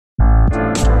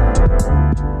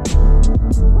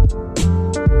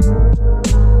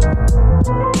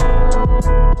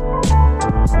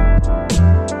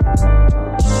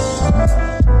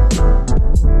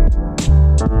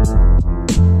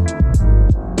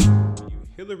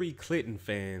Hillary Clinton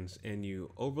fans and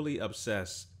you overly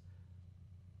obsessed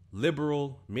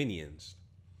liberal minions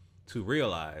to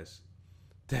realize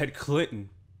that Clinton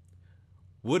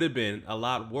would have been a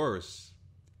lot worse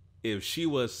if she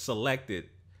was selected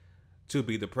to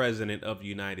be the president of the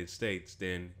United States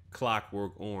than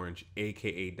Clockwork Orange,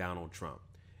 aka Donald Trump.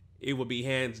 It would be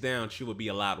hands down, she would be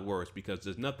a lot worse, because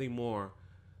there's nothing more,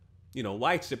 you know,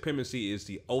 white supremacy is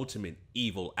the ultimate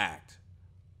evil act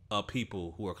of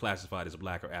people who are classified as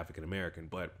black or African American.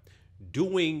 But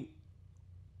doing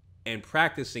and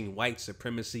practicing white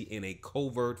supremacy in a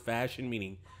covert fashion,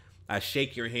 meaning I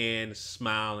shake your hand,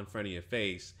 smile in front of your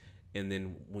face, and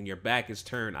then when your back is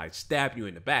turned, I stab you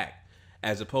in the back,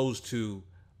 as opposed to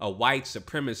a white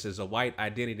supremacist, a white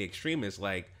identity extremist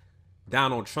like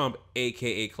Donald Trump,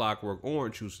 aka Clockwork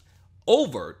Orange, who's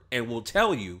overt and will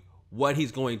tell you what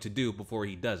he's going to do before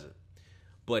he does it.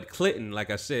 But Clinton,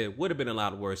 like I said, would have been a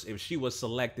lot worse if she was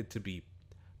selected to be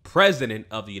president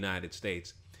of the United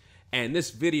States. And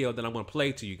this video that I'm going to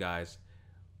play to you guys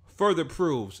further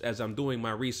proves, as I'm doing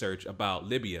my research about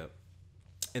Libya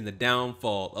and the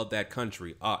downfall of that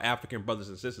country, our African brothers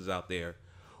and sisters out there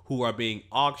who are being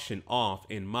auctioned off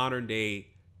in modern day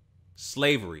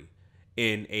slavery,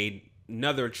 in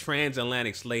another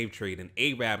transatlantic slave trade, an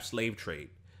Arab slave trade.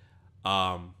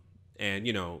 And,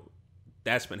 you know,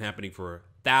 that's been happening for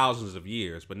thousands of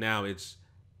years, but now it's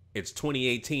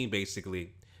 2018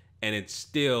 basically, and it's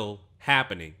still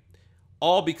happening,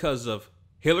 all because of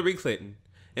Hillary Clinton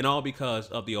and all because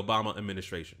of the Obama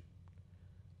administration.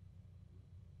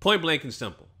 Point blank and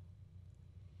simple.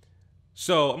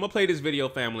 So I'm gonna play this video,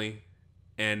 family,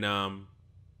 and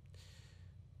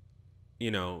you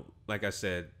know, like I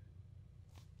said,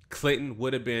 Clinton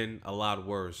would have been a lot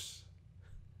worse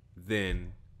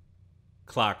than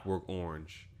Clockwork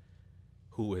Orange,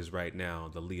 who is right now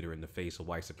the leader in the face of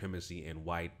white supremacy and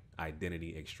white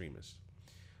identity extremists.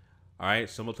 All right,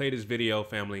 so I'm gonna play this video,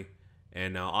 family,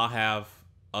 and I'll have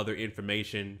other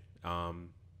information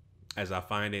as I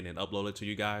find it and upload it to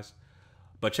you guys.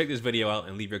 But check this video out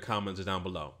and leave your comments down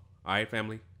below. All right,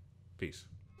 family? Peace.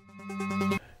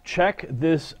 Check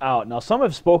this out. Now, some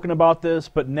have spoken about this,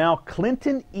 but now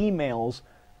Clinton emails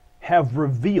have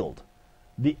revealed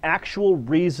the actual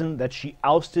reason that she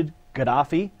ousted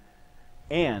Gaddafi.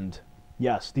 And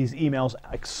yes, these emails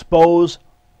expose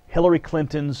Hillary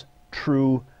Clinton's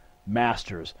true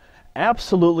masters.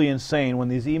 Absolutely insane when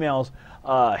these emails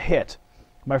hit.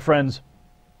 My friends,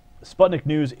 Sputnik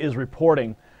News is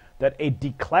reporting that a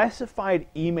declassified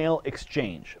email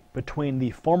exchange between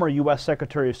the former U.S.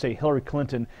 Secretary of State Hillary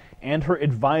Clinton and her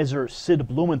advisor Sid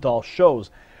Blumenthal shows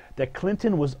that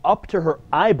Clinton was up to her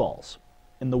eyeballs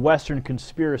in the Western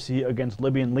conspiracy against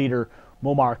Libyan leader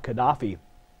Muammar Gaddafi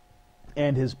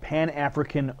and his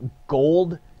Pan-African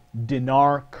gold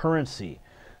dinar currency.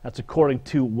 That's according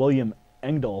to William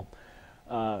Engdahl,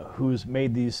 who's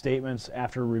made these statements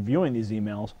after reviewing these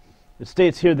emails. It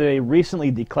states here that a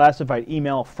recently declassified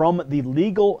email from the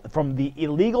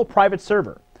illegal private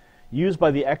server used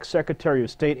by the ex-Secretary of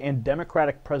State and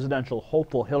Democratic presidential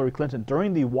hopeful Hillary Clinton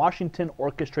during the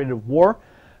Washington-orchestrated war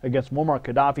against Muammar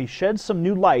Gaddafi sheds some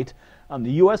new light on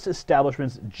the U.S.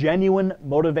 establishment's genuine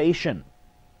motivation.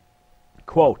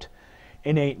 Quote,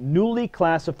 in a newly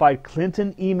classified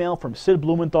Clinton email from Sid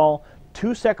Blumenthal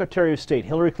to Secretary of State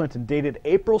Hillary Clinton dated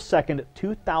April 2nd,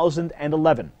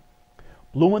 2011,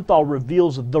 Blumenthal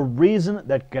reveals the reason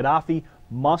that Gaddafi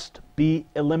must be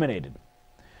eliminated.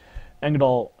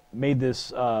 Engdahl made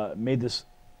this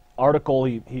article.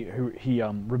 He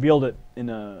revealed it in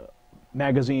a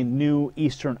magazine, New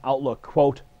Eastern Outlook.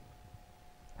 Quote,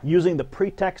 using the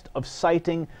pretext of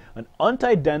citing an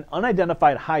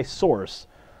unidentified high source,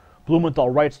 Blumenthal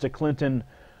writes to Clinton,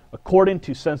 according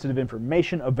to sensitive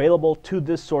information available to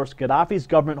this source, Gaddafi's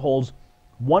government holds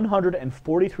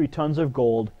 143 tons of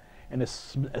gold and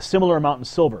a similar amount in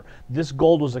silver. This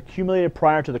gold was accumulated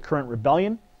prior to the current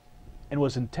rebellion and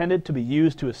was intended to be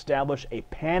used to establish a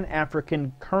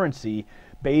Pan-African currency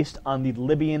based on the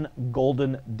Libyan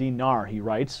golden dinar, he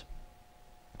writes.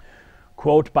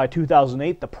 Quote, by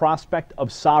 2008, the prospect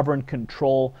of sovereign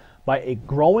control by a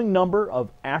growing number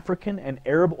of African and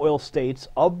Arab oil states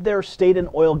of their state and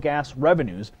oil gas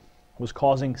revenues was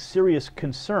causing serious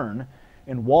concern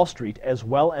in Wall Street as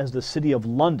well as the city of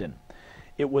London.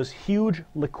 It was huge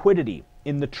liquidity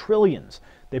in the trillions.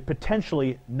 They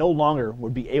potentially no longer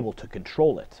would be able to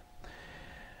control it.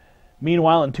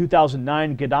 Meanwhile, in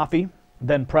 2009, Gaddafi,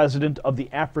 then president of the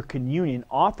African Union,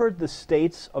 offered the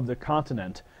states of the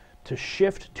continent to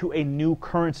shift to a new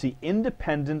currency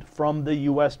independent from the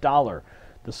US dollar,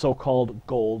 the so-called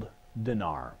gold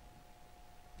dinar.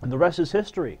 And the rest is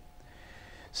history.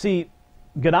 See,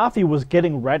 Gaddafi was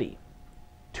getting ready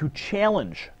to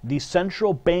challenge the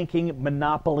central banking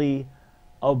monopoly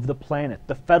of the planet,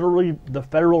 the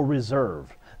Federal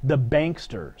Reserve, the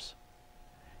banksters.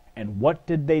 And what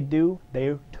did they do?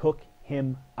 They took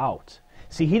him out.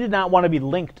 See, he did not want to be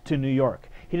linked to New York.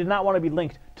 He did not want to be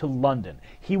linked to London.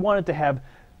 He wanted to have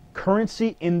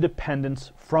currency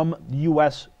independence from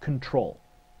U.S. control.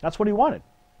 That's what he wanted.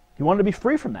 He wanted to be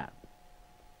free from that.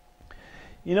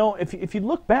 You know, if you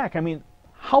look back, I mean,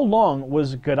 how long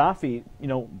was Gaddafi, you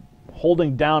know,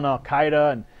 holding down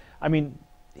Al-Qaeda? And I mean,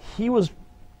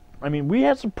 we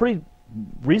had some pretty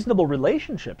reasonable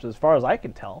relationships as far as I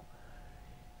can tell.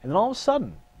 And then all of a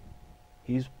sudden,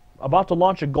 he's about to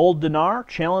launch a gold dinar,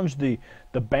 challenge the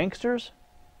banksters.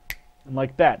 And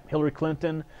like that, Hillary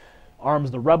Clinton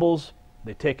arms the rebels.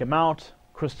 They take him out.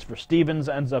 Christopher Stevens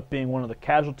ends up being one of the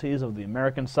casualties of the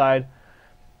American side.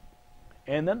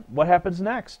 And then what happens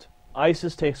next?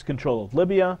 ISIS takes control of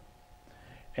Libya.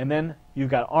 And then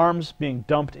you've got arms being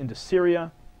dumped into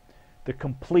Syria. The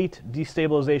complete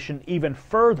destabilization even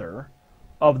further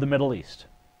of the Middle East.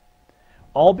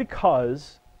 All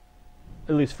because,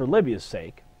 at least for Libya's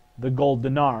sake, the gold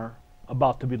dinar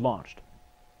about to be launched.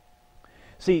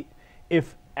 See,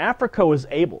 if Africa was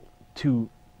able to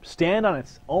stand on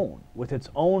its own with its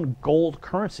own gold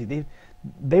currency, they'd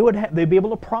be able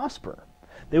to prosper.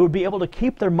 They would be able to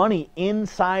keep their money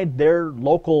inside their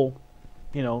local,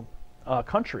 you know,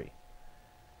 country.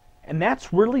 And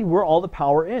that's really where all the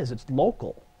power is. It's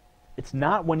local. It's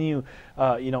not when you,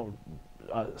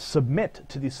 submit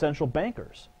to these central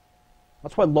bankers.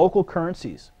 That's why local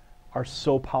currencies are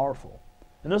so powerful.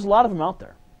 And there's a lot of them out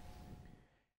there.